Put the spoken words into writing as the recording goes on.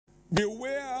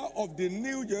Beware of the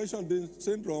new generation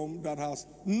syndrome that has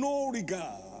no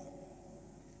regard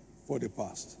for the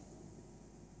past,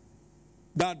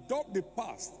 that adopt the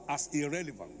past as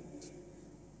irrelevant.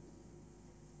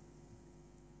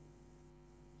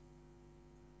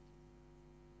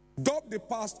 Adopt the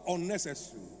past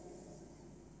unnecessary.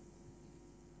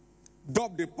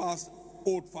 Adopt the past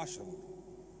old-fashioned.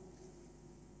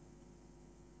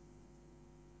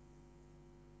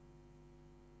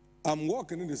 I'm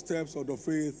walking in the steps of the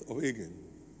faith of HAGIN,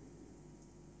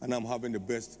 and I'm having the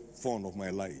best fun of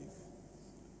my life.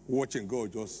 Watching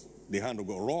God, just the hand of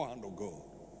God, raw hand of God.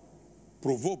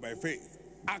 Provoked by faith,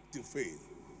 active faith,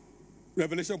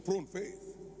 revelation-prone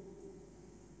faith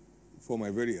before my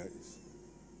very eyes.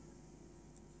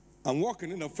 I'm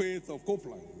walking in the faith of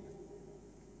COPELAND,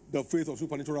 the faith of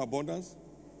supernatural abundance,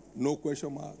 no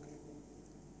question mark,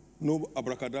 no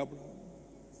abracadabra,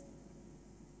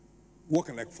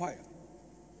 walking like fire.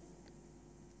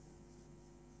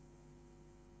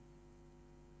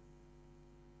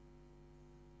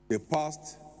 The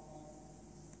past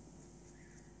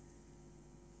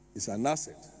is an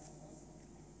asset,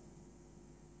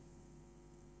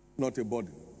 not a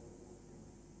burden.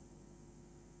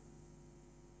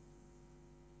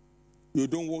 You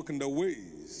don't walk in the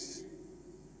ways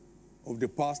of the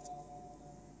past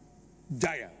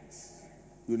giants.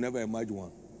 You never imagine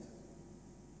one.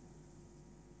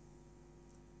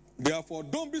 Therefore,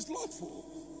 don't be slothful.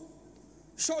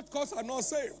 Shortcuts are not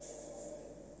safe.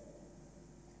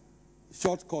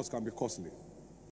 Shortcuts can be costly.